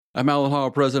I'm Alan Hall,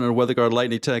 president of WeatherGuard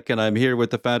Lightning Tech, and I'm here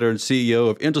with the founder and CEO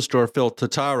of Interstore, Phil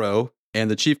Totaro,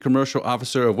 and the chief commercial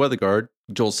officer of WeatherGuard,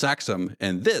 Joel Saxum,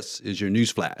 and this is your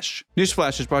Newsflash.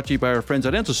 Newsflash is brought to you by our friends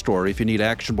at Interstore. If you need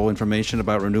actionable information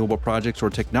about renewable projects or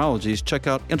technologies, check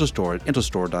out Interstore at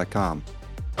interstore.com.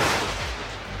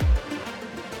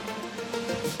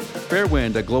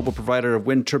 FairWind, a global provider of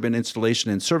wind turbine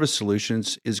installation and service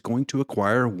solutions, is going to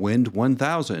acquire Wind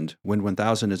 1000. Wind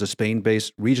 1000 is a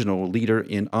Spain-based regional leader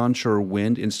in onshore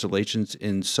wind installations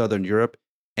in Southern Europe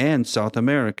and South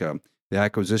America. The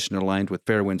acquisition aligned with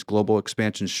FairWind's global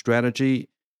expansion strategy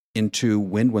into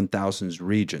Wind 1000's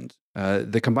regions.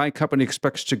 The combined company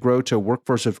expects to grow to a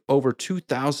workforce of over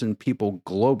 2,000 people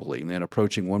globally and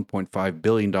approaching $1.5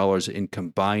 billion in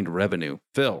combined revenue.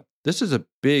 Phil, this is a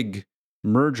big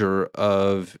merger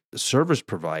of service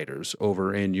providers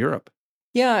over in Europe.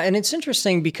 Yeah, and it's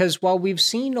interesting because while we've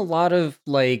seen a lot of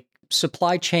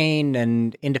supply chain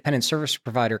and independent service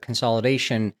provider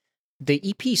consolidation, the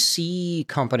EPC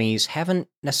companies haven't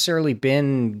necessarily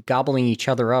been gobbling each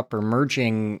other up or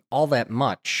merging all that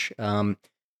much.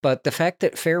 But the fact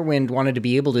that FairWind wanted to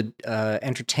be able to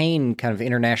entertain kind of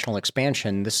international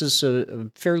expansion, this is a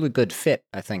fairly good fit,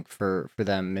 I think, for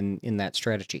them in that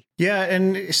strategy. Yeah,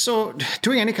 and so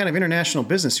doing any kind of international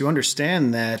business, you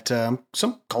understand that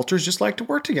some cultures just like to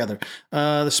work together.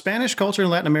 The Spanish culture,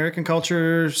 Latin American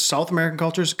culture, South American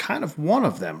culture is kind of one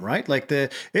of them, right?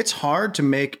 It's hard to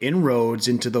make inroads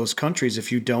into those countries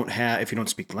if you don't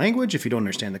speak the language, if you don't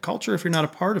understand the culture, if you're not a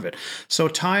part of it. So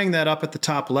tying that up at the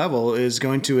top level is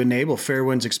going to enable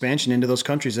FairWind's expansion into those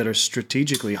countries that are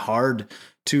strategically hard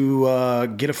to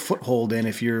get a foothold in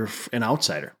if you're an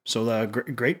outsider. So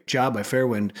great job by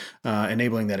FairWind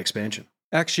enabling that expansion.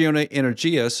 Acciona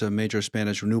Energías, a major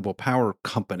Spanish renewable power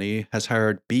company, has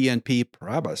hired BNP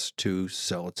Paribas to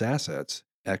sell its assets.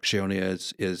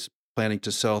 Acciona is planning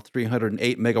to sell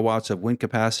 308 megawatts of wind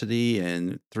capacity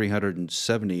and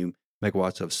 370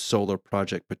 megawatts of solar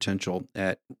project potential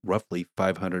at roughly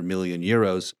 500 million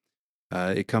euros.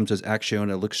 It comes as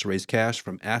Acciona looks to raise cash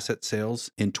from asset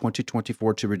sales in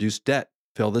 2024 to reduce debt.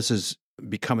 Phil, this is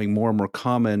becoming more and more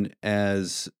common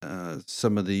as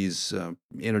some of these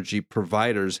energy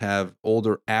providers have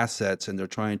older assets and they're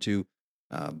trying to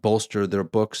bolster their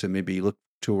books and maybe look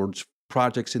towards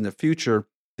projects in the future.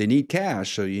 They need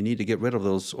cash, so you need to get rid of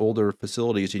those older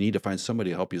facilities. You need to find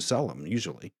somebody to help you sell them,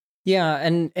 usually. Yeah,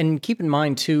 and keep in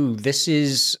mind, too, this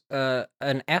is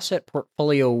an asset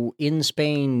portfolio in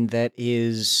Spain that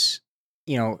is,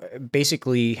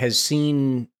 basically has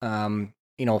seen,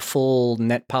 full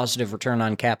net positive return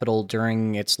on capital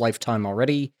during its lifetime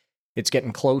already. It's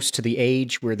getting close to the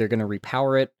age where they're going to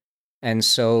repower it. And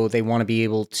so they want to be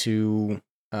able to,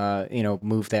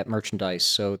 move that merchandise.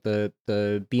 So the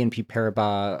BNP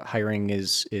Paribas hiring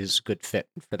is a good fit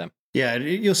for them. Yeah,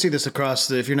 you'll see this across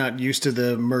if you're not used to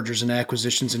the mergers and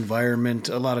acquisitions environment,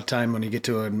 a lot of time when you get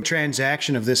to a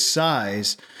transaction of this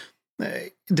size,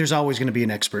 there's always going to be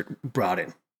an expert brought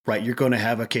in, right? You're going to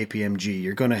have a KPMG,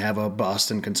 you're going to have a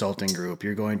Boston Consulting Group,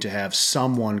 you're going to have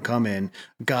someone come in,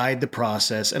 guide the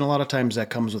process. And a lot of times that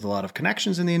comes with a lot of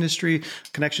connections in the industry,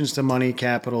 connections to money,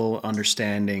 capital,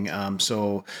 understanding.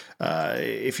 So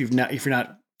if you're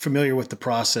not familiar with the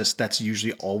process, that's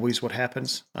usually always what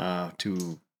happens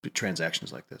to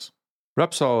transactions like this.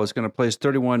 Repsol is going to place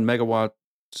 31 megawatts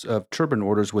of turbine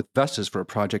orders with Vestas for a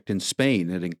project in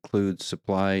Spain. It includes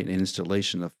supply and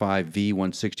installation of 5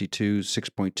 V162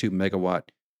 6.2 megawatt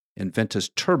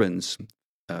Inventus turbines.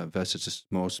 Vestas'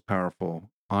 most powerful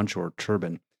onshore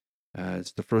turbine.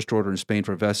 It's the first order in Spain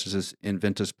for Vestas'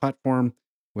 Inventus platform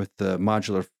with the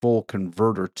modular full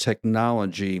converter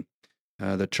technology.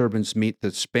 The turbines meet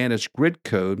the Spanish grid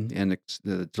code, and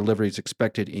the delivery is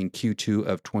expected in Q2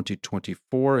 of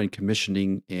 2024 and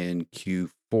commissioning in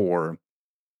Q4.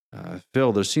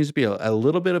 Phil, there seems to be a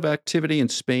little bit of activity in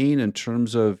Spain in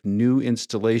terms of new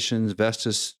installations.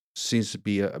 Vestas seems to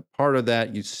be a part of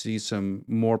that. You see some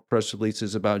more press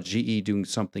releases about GE doing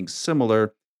something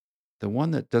similar. The one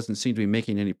that doesn't seem to be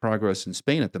making any progress in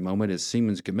Spain at the moment is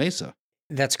Siemens Gamesa.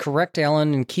 That's correct,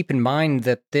 Alan. And keep in mind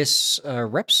that this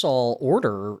Repsol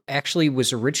order actually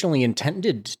was originally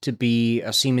intended to be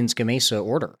a Siemens Gamesa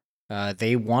order.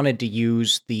 They wanted to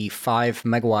use the 5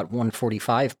 megawatt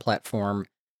 145 platform,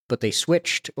 but they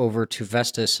switched over to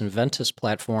Vestas and Ventus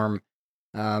platform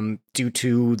due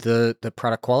to the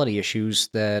product quality issues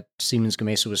that Siemens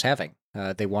Gamesa was having.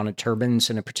 They wanted turbines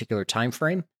in a particular time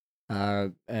frame,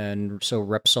 and so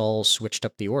Repsol switched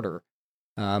up the order.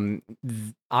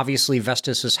 Obviously,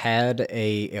 Vestas has had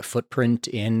a footprint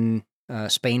in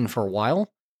Spain for a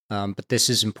while. But this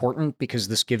is important because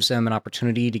this gives them an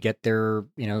opportunity to get their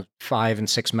 5 and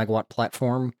 6 megawatt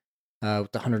platform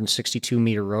with the 162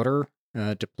 meter rotor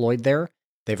deployed there.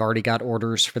 They've already got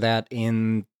orders for that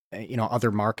in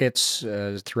other markets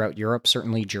throughout Europe,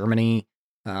 certainly Germany.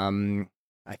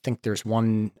 I think there's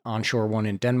one onshore one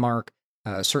in Denmark.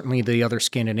 Certainly the other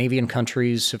Scandinavian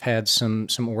countries have had some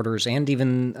orders, and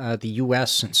even the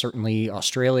US and certainly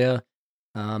Australia.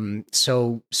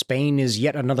 So Spain is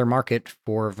yet another market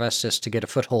for Vestas to get a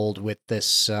foothold with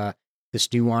this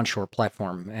new onshore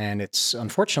platform, and it's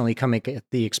unfortunately coming at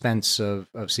the expense of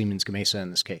Siemens Gamesa in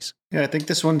this case. Yeah, I think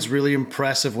this one's really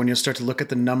impressive when you start to look at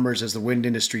the numbers as the wind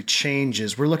industry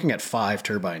changes. We're looking at 5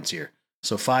 turbines here.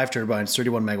 So 5 turbines,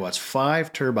 31 megawatts,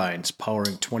 5 turbines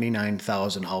powering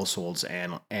 29,000 households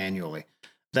annually.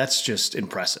 That's just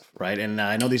impressive, right? And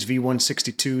I know these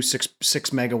V162 6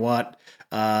 megawatt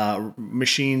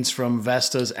machines from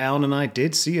Vestas. Alan and I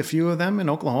did see a few of them in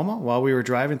Oklahoma while we were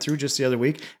driving through just the other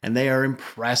week, and they are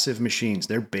impressive machines.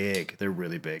 They're big. They're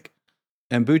really big.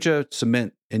 Ambuja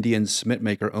Cement, Indian cement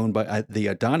maker owned by the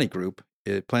Adani Group,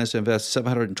 it plans to invest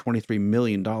 $723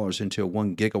 million into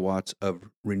 1 gigawatts of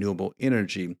renewable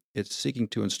energy. It's seeking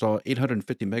to install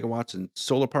 850 megawatts in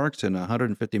solar parks and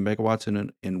 150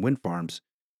 megawatts in wind farms.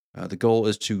 The goal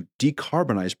is to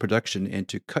decarbonize production and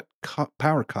to cut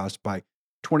power costs by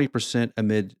 20%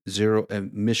 amid zero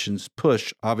emissions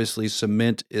push. Obviously,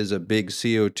 cement is a big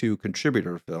CO2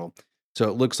 contributor, Phil. So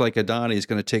it looks like Adani is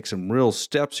going to take some real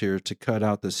steps here to cut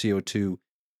out the CO2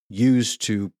 used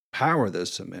to power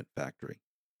this cement factory.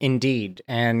 Indeed.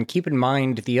 And keep in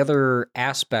mind, the other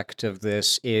aspect of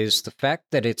this is the fact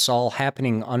that it's all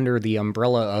happening under the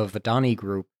umbrella of Adani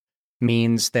Group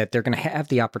means that they're going to have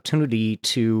the opportunity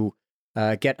to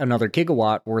get another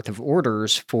gigawatt worth of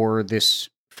orders for this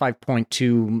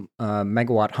 5.2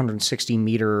 megawatt, 160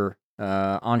 meter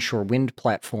onshore wind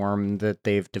platform that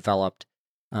they've developed,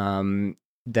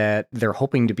 that they're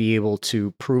hoping to be able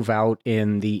to prove out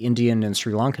in the Indian and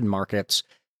Sri Lankan markets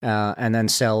and then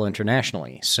sell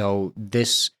internationally. So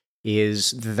this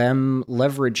is them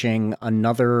leveraging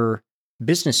another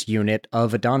business unit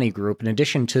of Adani Group, in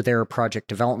addition to their project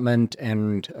development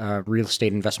and real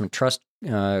estate investment trust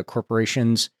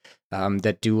corporations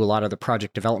that do a lot of the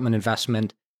project development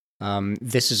investment.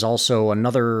 This is also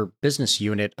another business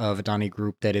unit of Adani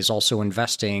Group that is also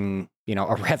investing,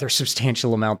 a rather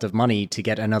substantial amount of money to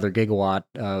get another gigawatt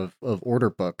of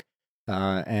order book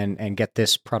and get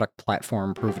this product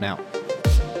platform proven out.